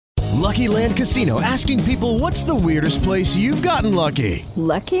Lucky Land Casino, asking people, what's the weirdest place you've gotten lucky?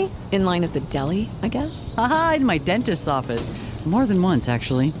 Lucky? In line at the deli, I guess? Aha, in my dentist's office. More than once,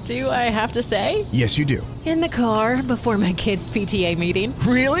 actually. Do I have to say? Yes, you do. In the car before my kids' PTA meeting.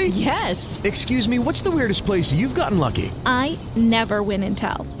 Really? Yes. Excuse me, what's the weirdest place you've gotten lucky? I never win and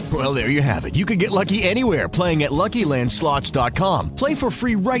tell. Well, there you have it. You can get lucky anywhere, playing at LuckyLandSlots.com. Play for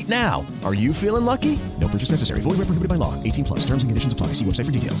free right now. Are you feeling lucky? No purchase necessary. Void where prohibited by law. 18 plus. Terms and conditions apply. See website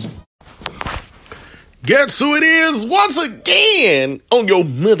for details. Guess who it is once again on your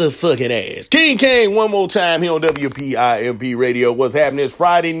motherfucking ass. King Kane one more time here on WPIMP Radio. What's happening this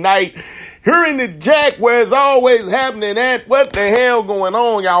Friday night here in the Jack, where it's always happening at. What the hell going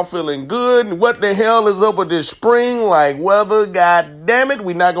on? Y'all feeling good? And what the hell is up with this spring-like weather? God damn it,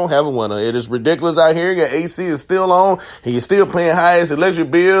 we not gonna have a winter. It is ridiculous out here. Your AC is still on and you're still paying highest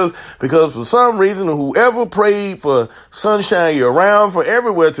electric bills because for some reason, whoever prayed for sunshine year-round, for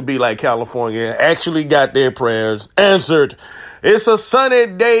everywhere to be like California, actually got their prayers answered. It's a sunny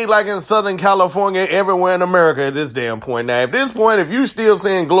day like in Southern California, everywhere in America at this damn point. Now, at this point, if you still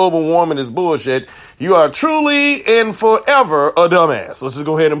saying global warming is bullshit, you are truly and forever a dumbass. Let's just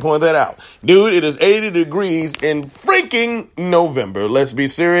go ahead and point that out. Dude, it is 80 degrees in freaking November. Let's be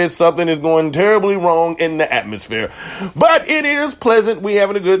serious. Something is going terribly wrong in the atmosphere. But it is pleasant. We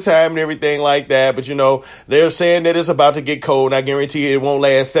having a good time and everything like that. But, you know, they're saying that it's about to get cold. And I guarantee you it won't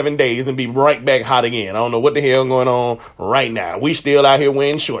last 7 days and be right back hot again. I don't know what the hell going on right now. We still out here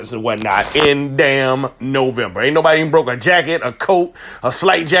wearing shorts and whatnot in damn November. Ain't nobody even broke a jacket, a coat, a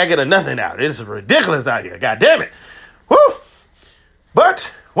slight jacket, or nothing out. It's ridiculous out here. God damn it. Woo!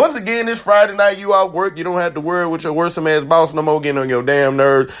 But once again, this Friday night, you out work. You don't have to worry with your worrisome ass boss no more getting on your damn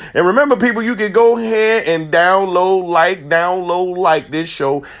nerves. And remember, people, you can go ahead and download like this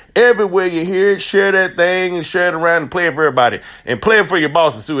show everywhere you hear it. Share that thing and share it around and play it for everybody. And play it for your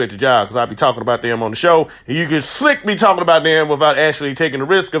bosses too at your job, because I'll be talking about them on the show. And you can slick me talking about them without actually taking the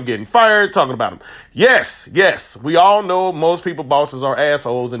risk of getting fired talking about them. Yes, we all know most people bosses are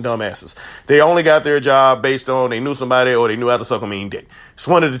assholes and dumbasses. They only got their job based on they knew somebody or they knew how to suck a mean dick. It's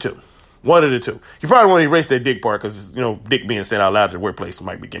one of the two. You probably want to erase that dick part because, you know, dick being said out loud to the workplace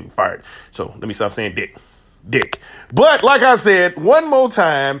might be getting fired. So let me stop saying dick. But like I said, one more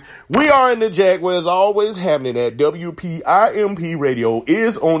time, we are in the Jack, where it's always happening at WPIMP Radio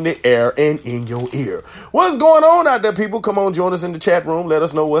is on the air and in your ear. What's going on out there, people? Come on, join us in the chat room. Let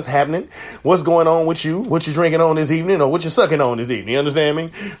us know what's happening. What's going on with you? What you drinking on this evening or what you sucking on this evening? You understand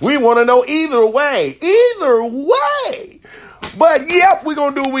me? We want to know either way. But yep, we're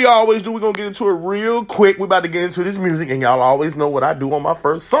going to do what we always do. We're going to get into it real quick. We're about to get into this music, and y'all always know what I do on my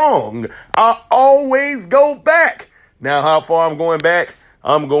first song. I always go back. Now, how far I'm going back?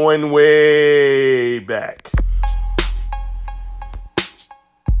 I'm going way back.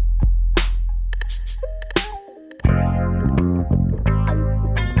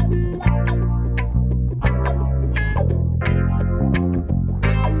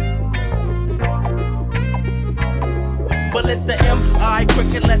 Well, it's the M.I.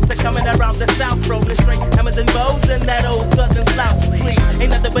 crickets are coming around the south, rolling straight hammers and bows in that old southern slouch. Please,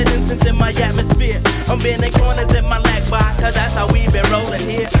 ain't nothing but incense in my atmosphere. I'm bending corners in my lag bar, cause that's how we been rolling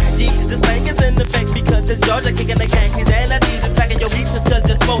here. Yeah, the slang is in effect because it's Georgia kicking the Yankees, and I need to packing your beats cause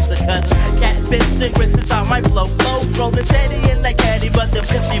you're supposed to. Cause catfish and grits is how my flow flows, rolling steady in that caddy, but the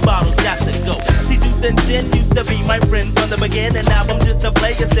 50 bottles got to go. See, juice and gin used to be my friend from the beginning. Now I'm just a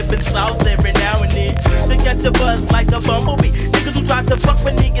player sipping sauce every now and then to catch a buzz like a bumblebee. Niggas who try to fuck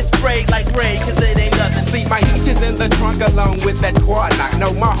when they get sprayed like Ray, cause it ain't nothing. See, my heat is in the trunk along with that quad knock.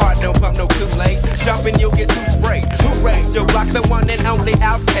 No, my heart don't pump no Kool-Aid. Jumping, you'll get too sprayed. Hooray, you'll rock the one and only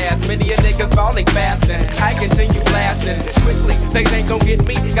outcast. Many a niggas falling fast and I continue blasting quickly. They ain't gon' get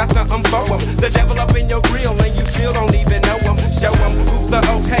me, got something for them. The devil up in your grill and you still don't even know them. Show them who's the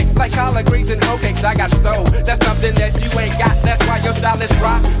okay, like collard greens and hoe cakes. I got soul, that's something that you ain't got. That's why your style is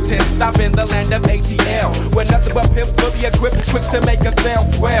rotten. Stop in the land of ATL, where nothing but pimps fully equipped, quick to make a sale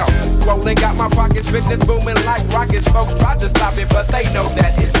swell. Swollen, got my pockets, business booming like rockets. Folks try to stop it, but they know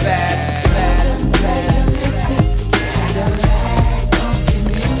that it's bad.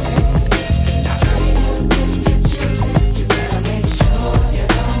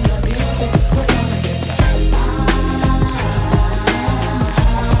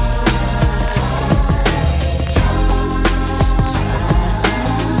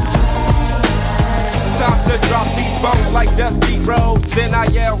 Time to drop these bones like Dusty Rhodes. Then I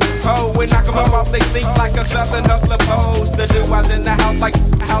ATL pole and knock 'em up off they feet like a southern hustler posed to do. I was in the house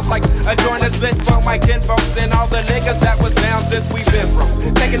like a joiner's bitch for my kinfolks and all the niggas that was down since we been from.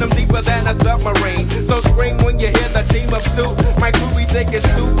 Taking them deeper than a submarine. So scream when you hear the team of two. My crew be think it's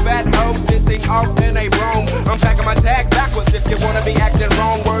two fat hoes sitting off in a room. I'm packing my tag backwards if you wanna be acting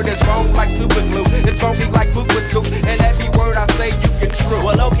wrong. Word is wrong like super glue. It's funky like poop with scoop. And every word I say you can true.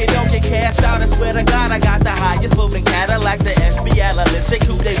 Well, okay, don't get cast out. I swear to God, I got the highest moving Cadillac, the SBL. Listic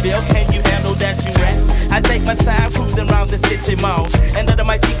who they build. Can you handle that you rap? I take my time cruising around the city mall. And under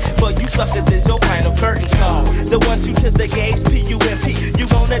my seat for you suckers is your final curtain call. The 1 2 to the gauge, PUMP. You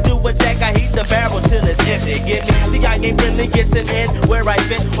wanna do a jack? I heat the barrel till it's empty. Get me? See, I ain't friendly, gets it in where I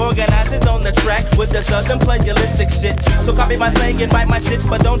fit. Organizers on the track with the southern playalistic shit. So copy my slang and bite my shit,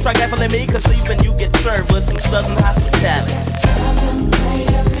 but don't try gaffling me, cause sleeping you get served with some southern hospitality.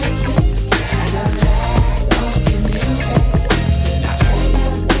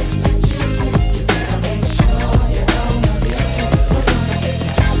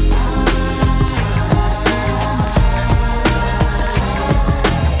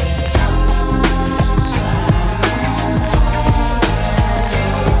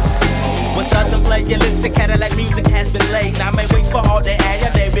 Realistic Cadillac music has been laid. Now I may wait for all the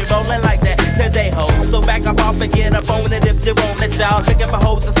air, they be rolling like that till they hold. So back up off and get up on it if you want it, y'all. Looking for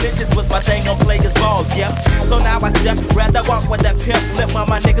hoes and snitches was my thing on players ball, yeah. So now I step, rather walk with that pimp lip while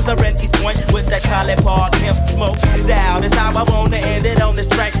my niggas are in East Point with that Collie Park hemp smoke. Down, that's how I wanna end it on this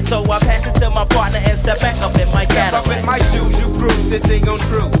track. So I pass it to my partner and step back up in my Cadillac. Step up in my shoes, you cruise, sitting on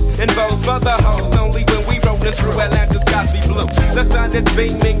truth. And vote for the hoes only when we rolling through Atlanta's skies be blue. The sun is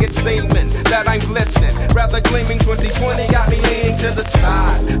beaming, it's seeming that I'm glistening. Rather gleaming, 2020 got me leaning to the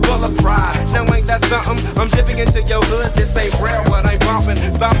side, full of pride. Now ain't that something? I'm dipping into your hood, this ain't real. What I'm bumping,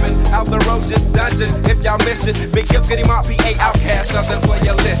 thumping out the road, just dungeon. If y'all missed it, big up, getting my PA outcast, something for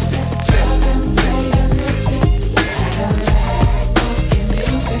your listing.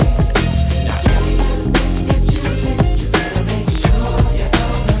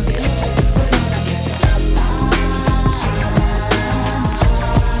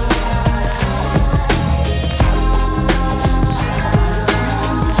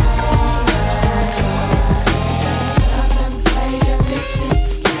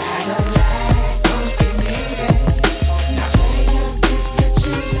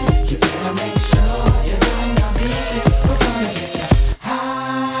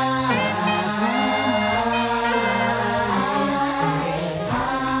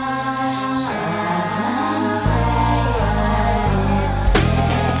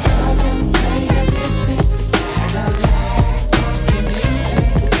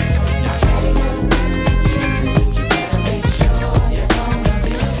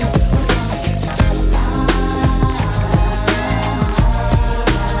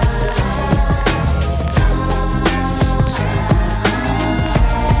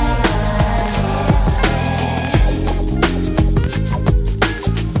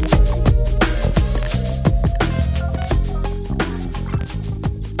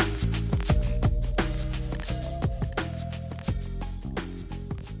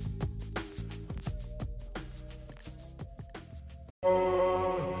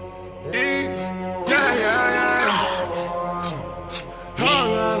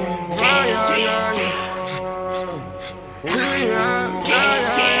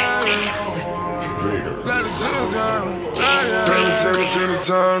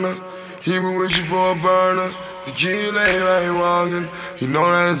 He been wishing for a burner. Tequila, ain't walking. You know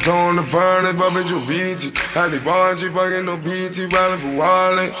that it's on the furnace. Bumpin' your BT. Had the bungee, fucking no BT. Riding for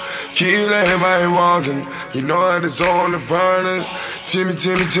Wally. Tequila, ain't walking. You know that it's on the furnace. Timmy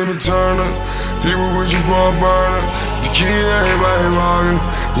Turner. He been wishing for a burner. Tequila, ain't walking.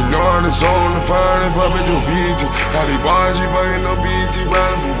 You know that it's on the furnace. Bumpin' your BT. Had the bungee, fucking no BT.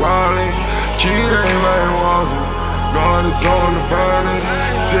 Riding for Wally. Tequila, ain't walking. God is on the furnace.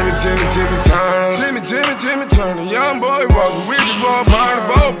 Timmy Turner. Timmy Turner. Young boy walking with you for a party.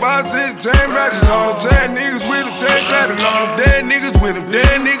 4, 5, 6 chain ratchets on them. 10 niggas with him, 10 clapping on them. Dead niggas with him,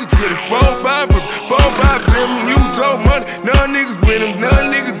 dead niggas get it. 4, 5, 7. You told money. None niggas with him,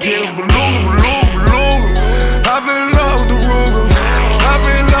 none niggas get him. Beluga. I been in love with the Ruger. I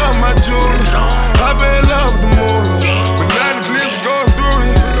been in love with my jewelry. I been in love with the moon. But now the blips are going through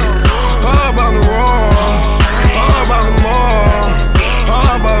it. All about the wall. All about the mall, all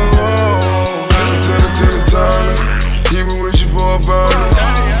about the road. Timmy Turner, he been wishing for a burner.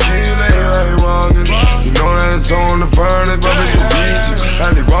 Tequila, ain't walking. You know that it's on the furnace, but bitch, you beat you.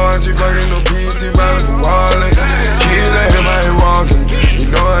 Had the bungee, fucking no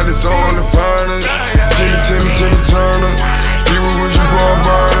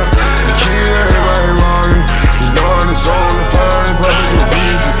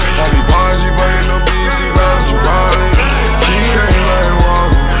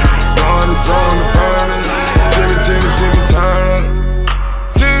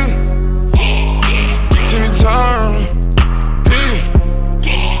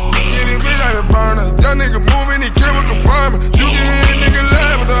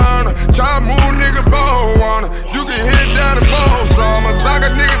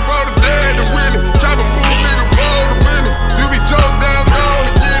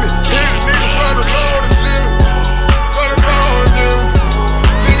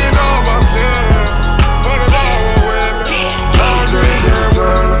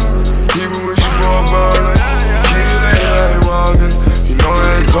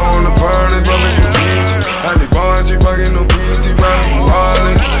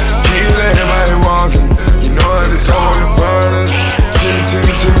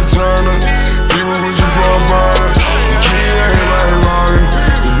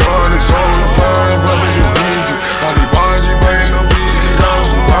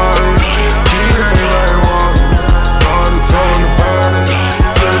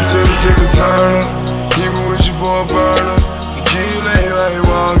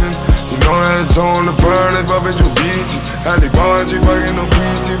Ali Bonji, fucking no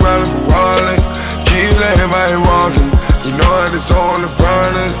BT, riding for Wally. Kill everybody walking. You know how this on the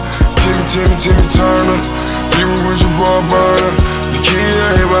furnace. Timmy Turner. People wishing for a burner. To kill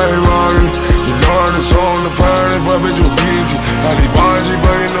everybody walking. You know how this on the furnace. Fuck bitch with BT. Ali Bonji,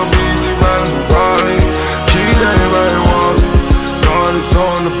 fucking no BT, riding for Wally. Kill everybody walking. You know how this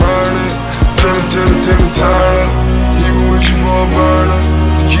on the furnace. Timmy Turner. People wishing for a burner.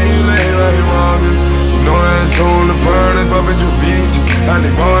 To kill everybody walking. You know that it's on the furnace. Fuck bitch with BT. Ali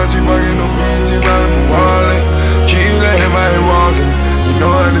Bonji, fucking no BT, riding for Wally. Kill everybody walking. You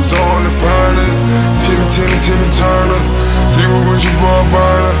know that it's on the furnace. Timmy Turner. People wishing for a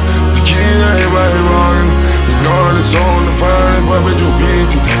burner. To kill everybody walking. You know that it's on the furnace. Fuck bitch with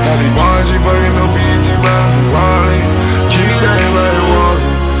BT. Ali Bonji, fucking no BT, riding for Wally. Kill everybody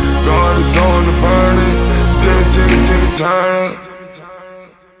walking. You know that it's on the furnace. Timmy Turner.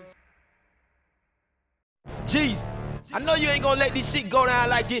 Jeez, I know you ain't gonna let this shit go down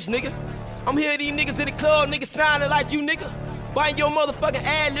like this, nigga. I'm hearing these niggas in the club, niggas sounding like you, nigga. Biting your motherfucking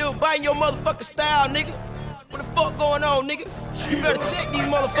ad-lib, biting your motherfucking style, nigga. What the fuck going on, nigga? You better check these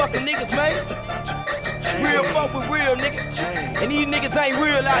motherfucking niggas, man. Real fuck with real, nigga. And these niggas ain't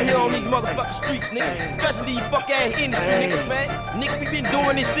real out here on these motherfucking streets, nigga. Especially these fuck-ass industry niggas, man. Nigga, we been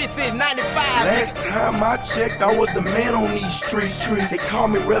doing this shit since 95. Last time I checked, I was the man on these streets. They call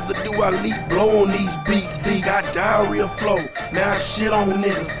me Residue, I leap blow on these beats. Got diarrhea flow, now I shit on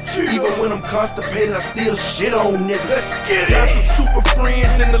niggas. Even when I'm constipated, I still shit on niggas. Let's get it. Got some super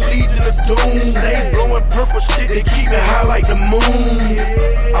friends in the Legion of Doom. Stay blowing purple shit, they keep me high like the moon.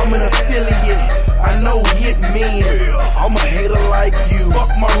 I'm an affiliate, I know hit men. I'm a hater like you, fuck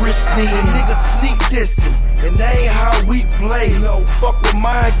my wrist then. Niggas sneak dissing, and that ain't how we play. No, fuck with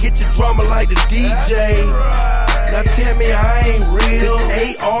mine, get your drama like the DJ. Now tell me I ain't real.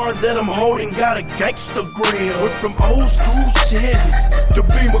 This AR that I'm holding got a gangster grill. Went from old school Chevys to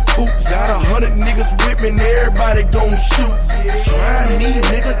Beamer coupes. Got 100 niggas with me and everybody gon' shoot. Try me,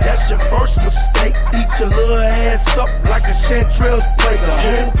 nigga, that's your first mistake. Eat your little ass up like a Chanterelles plate. The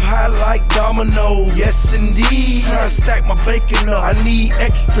whole pie like dominoes, yes indeed. Try to stack my bacon up, I need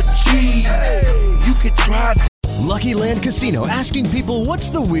extra cheese. You can try. Lucky Land Casino, asking people, what's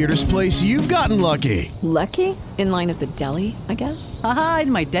the weirdest place you've gotten lucky? Lucky? In line at the deli, I guess? Aha,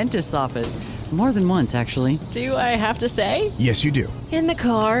 in my dentist's office. More than once, actually. Do I have to say? Yes, you do. In the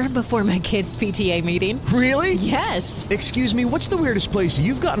car before my kids' PTA meeting. Really? Yes. Excuse me, what's the weirdest place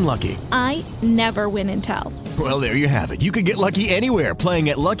you've gotten lucky? I never win and tell. Well, there you have it. You can get lucky anywhere, playing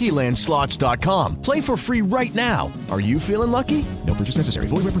at LuckyLandSlots.com. Play for free right now. Are you feeling lucky? No purchase necessary.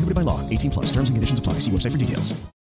 Void where prohibited by law. 18+. Terms and conditions apply. See website for details.